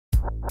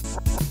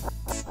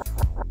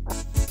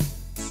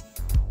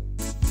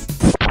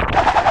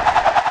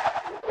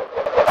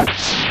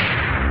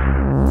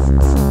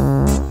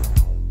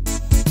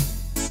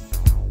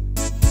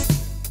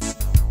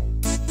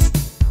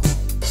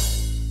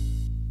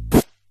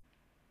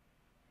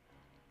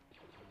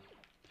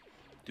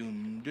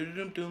Doom doom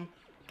doom doom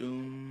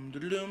doom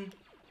doom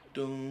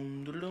doom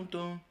doom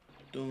doom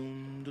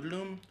doom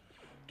doom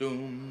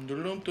doom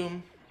doom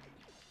doom.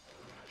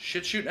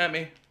 Shit shooting at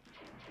me.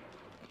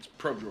 It's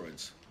probe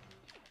droids.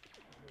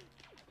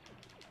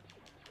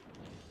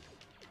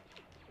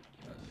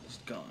 It's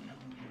gone.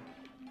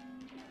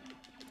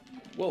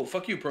 Whoa,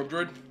 fuck you, probe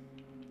droid.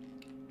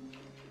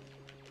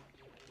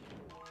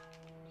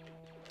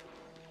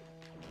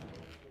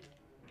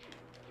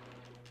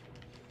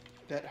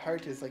 That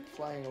heart is like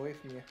flying away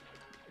from you.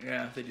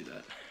 Yeah, they do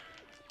that.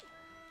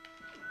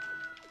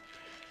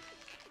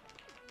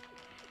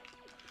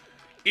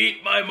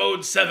 Eat my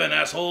mode 7,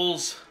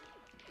 assholes!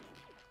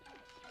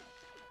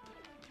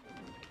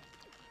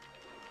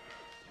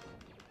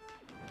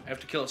 I have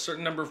to kill a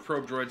certain number of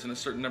probe droids and a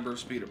certain number of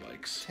speeder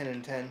bikes. 10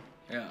 and 10.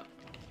 Yeah.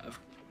 I've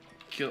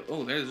killed...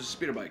 Oh, there's a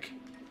speeder bike.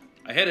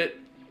 I hit it.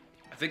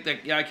 I think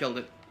that... Yeah, I killed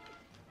it.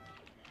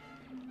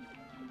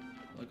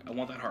 Look, I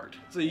want that heart.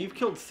 So you've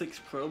killed 6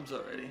 probes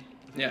already. I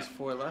think Yeah. There's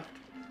 4 left.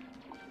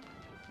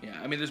 Yeah,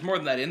 I mean, there's more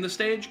than that in the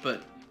stage,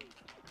 but...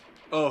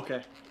 Oh,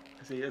 okay.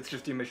 I see. It's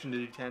just your mission to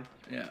do 10.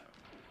 Yeah.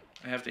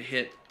 I have to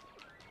hit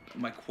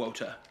my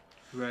quota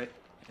Right.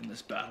 in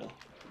this battle.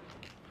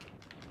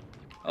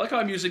 I like how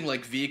I'm using,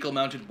 like,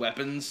 vehicle-mounted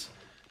weapons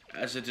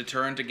as a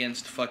deterrent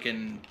against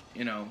fucking,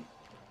 you know,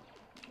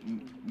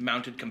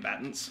 mounted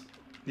combatants.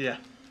 Yeah.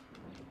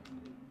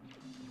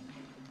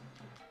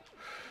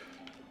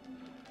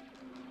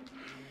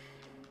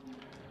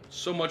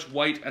 So much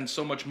white and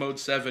so much mode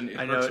 7, it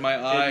I know. hurts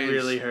my eyes. It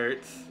really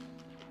hurts.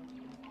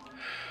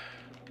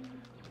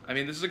 I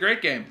mean, this is a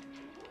great game.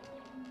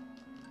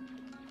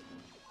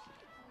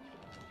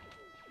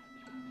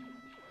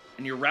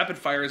 And your rapid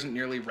fire isn't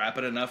nearly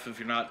rapid enough if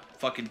you're not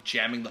fucking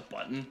jamming the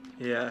button.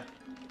 Yeah.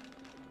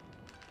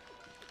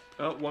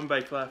 Oh, 1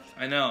 bike left.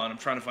 I know, and I'm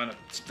trying to find a...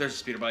 There's a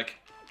speeder bike.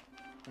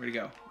 Where'd he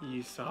go?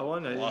 You saw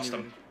one? I Lost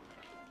didn't him.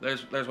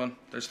 There's one.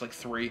 There's like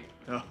 3. even...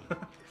 Oh.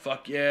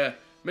 Fuck yeah.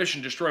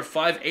 Mission, destroy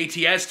 5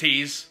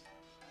 ATSTs.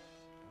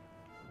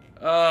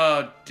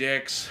 Oh,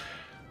 dicks.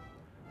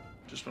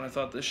 Just when I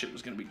thought this shit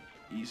was gonna be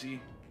easy.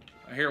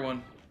 I hear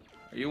one.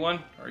 Are you one?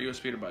 Or are you a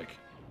speeder bike?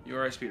 You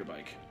are a speeder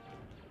bike.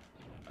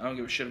 I don't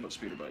give a shit about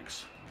speeder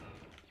bikes.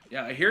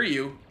 Yeah, I hear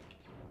you.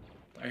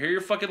 I hear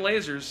your fucking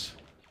lasers.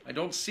 I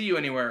don't see you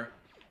anywhere.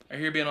 I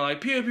hear you being like,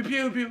 pew, pew,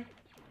 pew, pew.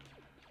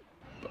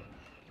 But,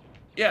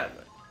 yeah,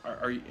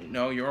 are you...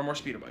 No, you are more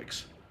speeder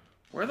bikes.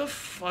 Where the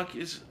fuck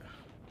is...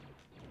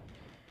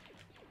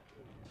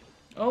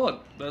 Oh,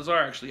 look. Those are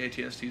actually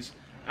ATSTs.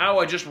 Ow,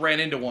 I just ran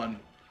into one.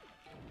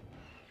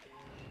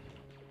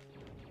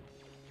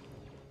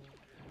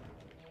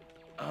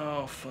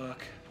 Oh,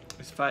 fuck.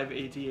 There's 5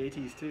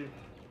 AT-ATs too.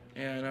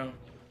 Yeah, I know.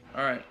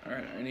 Alright,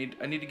 alright. I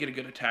need to get a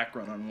good attack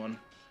run on one.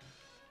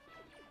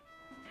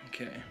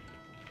 Okay.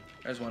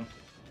 There's one.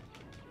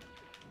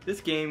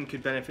 This game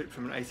could benefit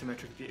from an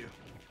isometric view.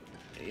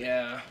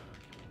 Yeah.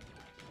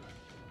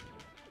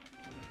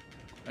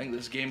 I think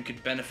this game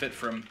could benefit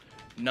from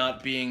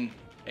not being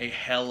a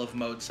hell of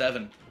Mode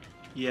 7.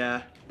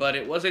 Yeah. But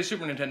it was a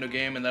Super Nintendo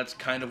game, and that's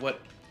kind of what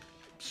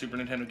Super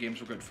Nintendo games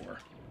were good for.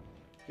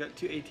 You got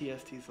 2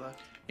 AT-STs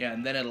left. Yeah,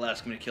 and then it'll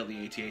ask me to kill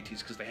the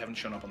AT-ATs because they haven't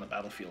shown up on the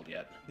battlefield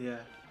yet. Yeah.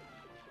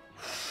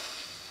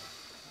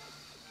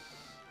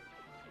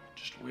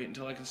 Just wait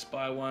until I can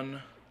spy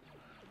one.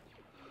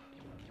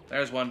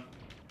 There's one.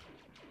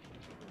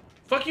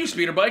 Fuck you,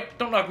 speeder bike.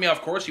 Don't knock me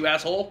off course, you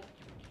asshole.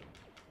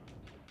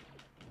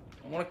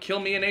 I want to kill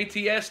me an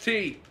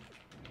AT-ST.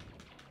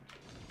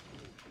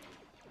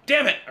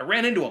 Damn it! I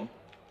ran into him.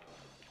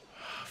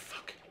 Oh,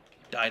 fuck.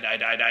 Die, die,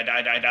 die, die,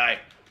 die, die, die.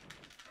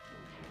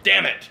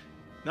 Damn it!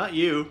 Not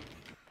you.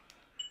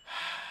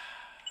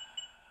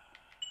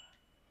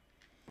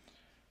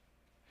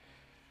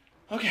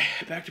 Okay,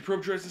 back to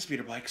probe droids and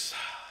speeder bikes.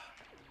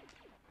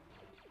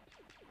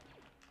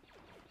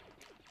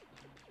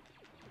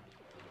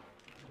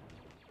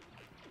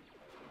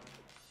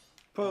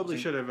 Probably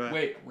should have...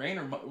 Wait, rain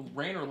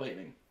or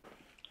lightning?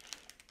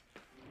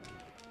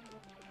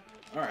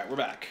 Alright, we're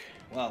back.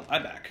 Well,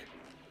 I'm back.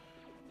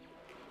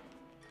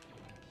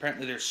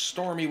 Apparently there's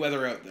stormy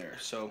weather out there,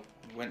 so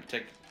we went to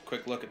take a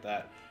quick look at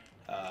that.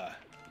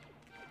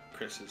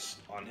 Chris is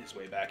on his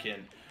way back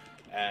in,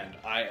 and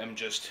I am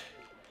just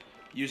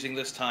using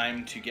this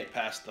time to get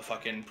past the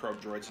fucking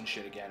probe droids and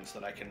shit again so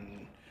that I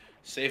can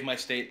save my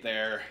state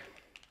there.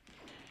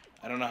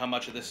 I don't know how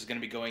much of this is going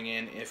to be going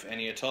in, if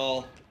any at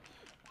all.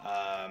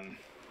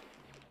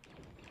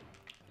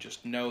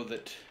 Just know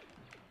that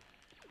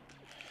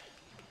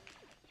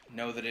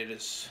it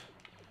is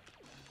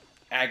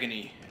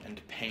agony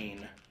and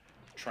pain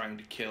trying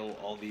to kill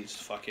all these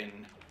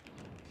fucking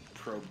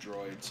probe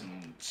droids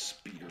and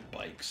speeder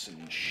bikes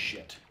and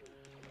shit.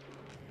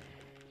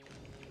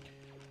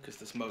 Because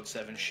this Mode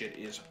 7 shit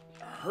is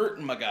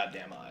hurting my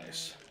goddamn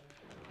eyes.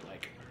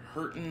 Like,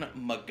 hurting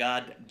my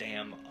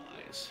goddamn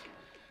eyes.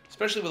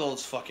 Especially with all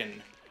this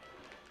fucking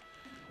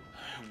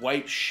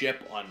white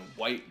ship on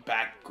white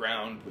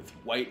background with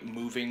white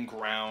moving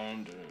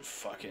ground and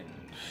fucking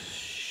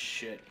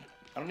shit.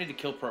 I don't need to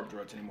kill probe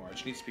droids anymore. I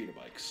just need speeder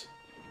bikes.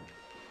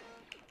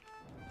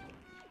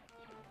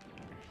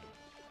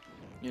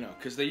 You know,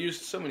 because they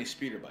used so many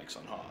speeder bikes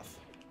on Hoth.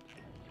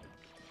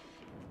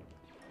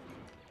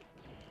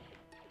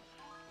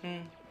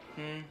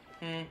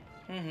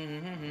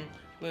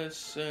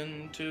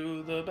 Listen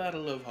to the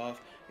Battle of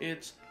Hoth.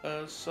 It's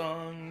a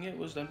song. It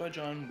was done by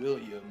John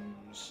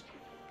Williams.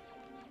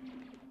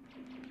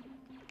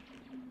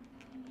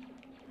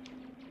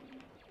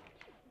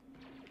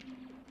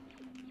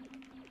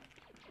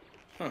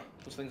 Huh,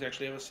 those things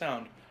actually have a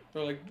sound.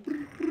 They're like...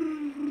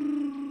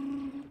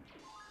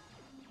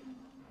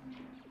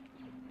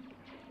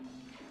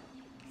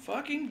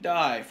 Fucking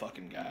die,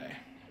 fucking guy.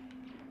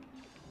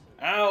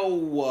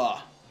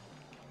 Ow!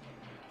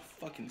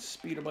 Fucking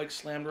speeder bike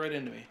slammed right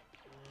into me.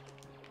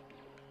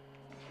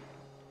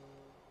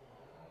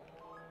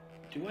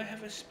 Do I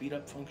have a speed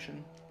up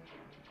function?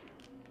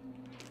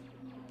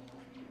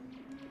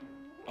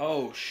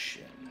 Oh,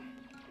 shit.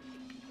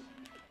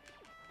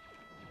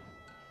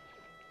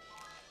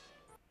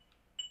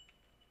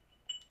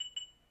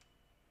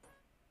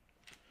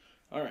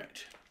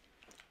 Alright.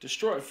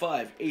 Destroy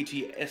 5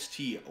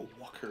 AT-ST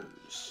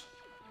walkers.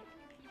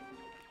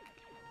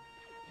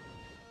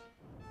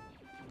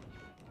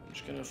 I'm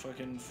just gonna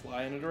fucking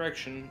fly in a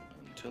direction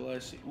until I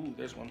see... Ooh,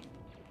 there's one.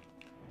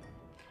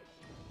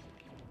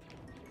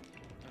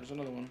 There's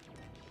another one.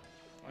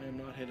 I am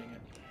not hitting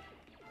it.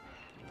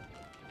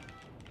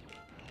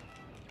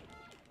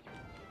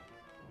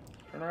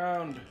 Turn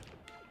around.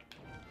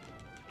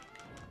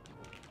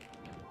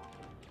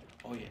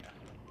 Oh, yeah.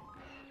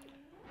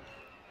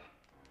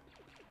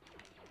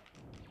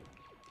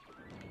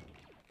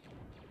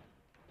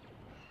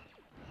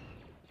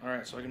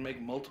 Alright, so I can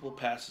make multiple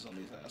passes on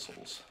these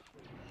assholes.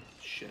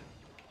 Shit.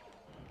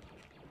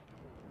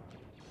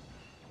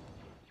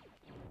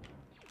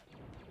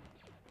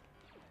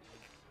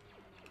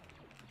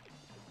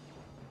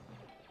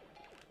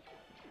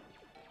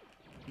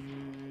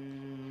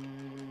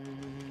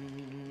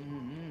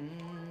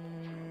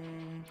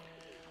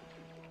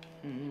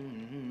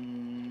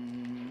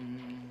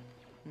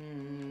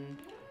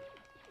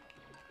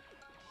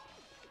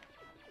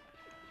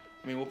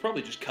 I mean, we'll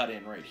probably just cut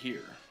in right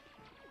here.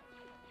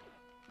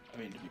 I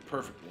mean, to be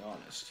perfectly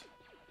honest.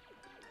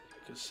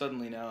 Because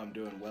suddenly now I'm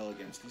doing well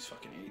against these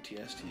fucking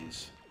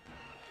AT-STs.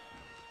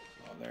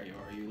 Oh, there you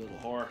are, you little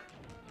whore.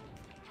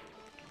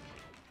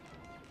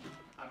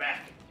 I'm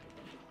back.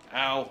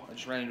 Ow, I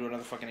just ran into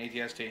another fucking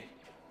AT-ST.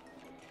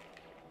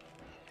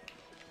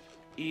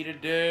 Eat a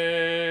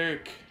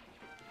dick!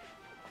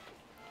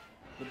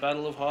 The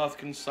Battle of Hoth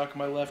can suck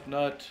my left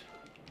nut.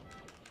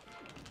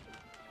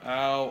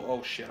 Ow,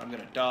 oh shit, I'm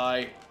gonna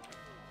die.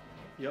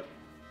 Yep.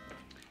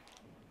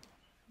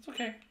 It's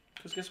okay,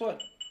 because guess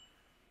what?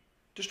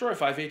 Destroy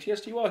 5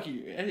 AT-ST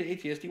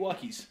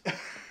walkies.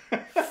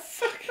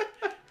 Fuck.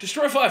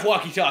 Destroy 5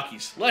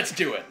 walkie-talkies. Let's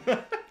do it.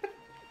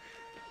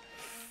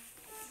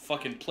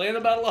 Fucking play the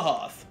Battle of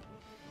Hoth.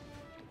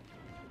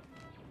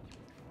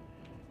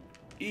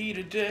 Eat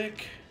a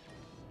dick.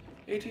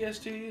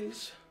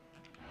 AT-STs.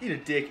 Eat a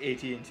dick,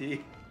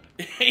 AT&T.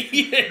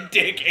 Eat a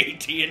dick,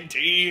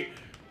 AT&T.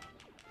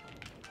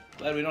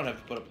 Glad we don't have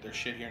to put up with their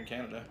shit here in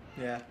Canada.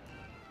 Yeah.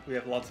 We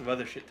have lots of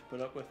other shit to put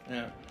up with.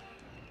 Yeah.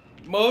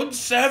 Mode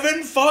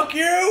 7, fuck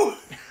you!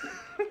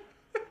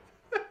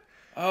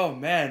 Oh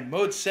man,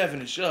 Mode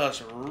 7 is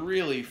just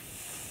really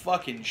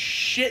fucking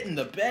shit in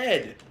the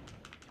bed.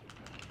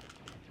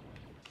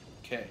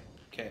 Okay,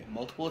 okay,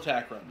 multiple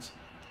attack runs.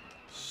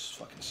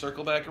 Fucking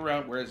circle back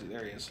around. Where is he?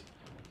 There he is.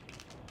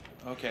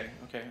 Okay,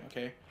 okay,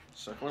 okay.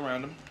 Circle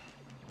around him.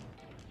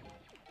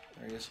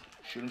 There he is.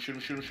 Shoot him, shoot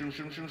him, shoot him, shoot him,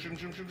 shoot him, shoot him, shoot him,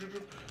 shoot him, shoot him,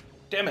 shoot him.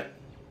 Damn it.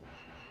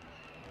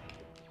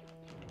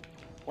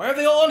 Why are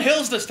they all on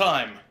hills this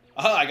time?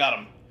 Aha, I got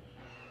him.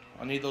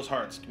 I need those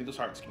hearts. Give me those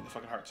hearts. Give me the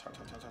fucking hearts. Hearts,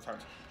 hearts, hearts, hearts,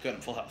 hearts. Good,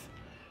 I'm full health.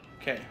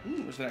 Okay,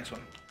 where's the next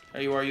one?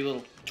 There you are, you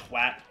little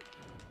twat.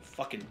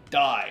 Fucking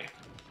die.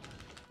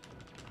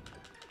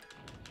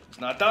 He's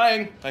not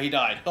dying. Oh, he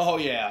died. Oh,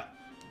 yeah.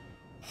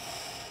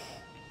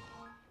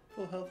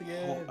 Full health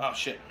again. Oh,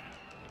 shit.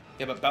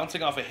 Yeah, but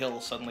bouncing off a hill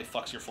suddenly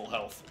fucks your full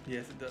health.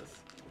 Yes, it does.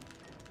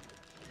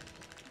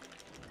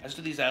 As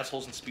do these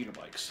assholes in speeder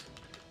bikes.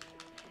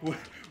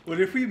 What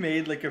if we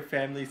made like a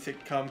family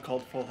sitcom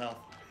called Full Health?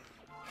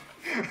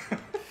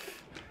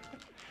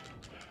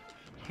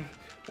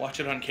 Watch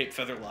it on Cape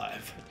Feather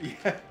Live.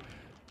 Yeah.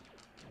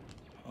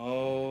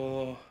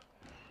 Oh,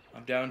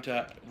 I'm down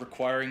to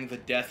requiring the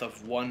death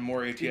of one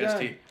more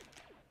AT-ST.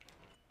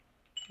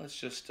 Let's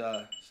just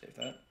save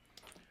that.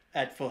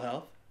 At Full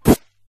Health.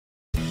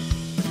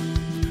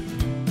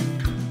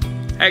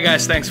 Hey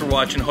guys, thanks for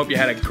watching. Hope you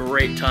had a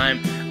great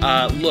time.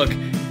 Look,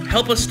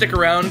 help us stick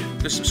around.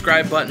 The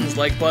subscribe buttons,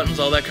 like buttons,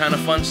 all that kind of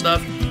fun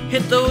stuff.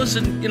 Hit those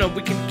and, you know,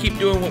 we can keep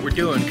doing what we're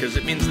doing because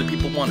it means that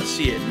people want to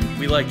see it.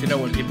 We like to know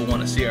when people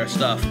want to see our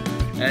stuff.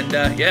 And,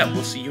 yeah,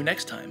 we'll see you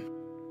next time.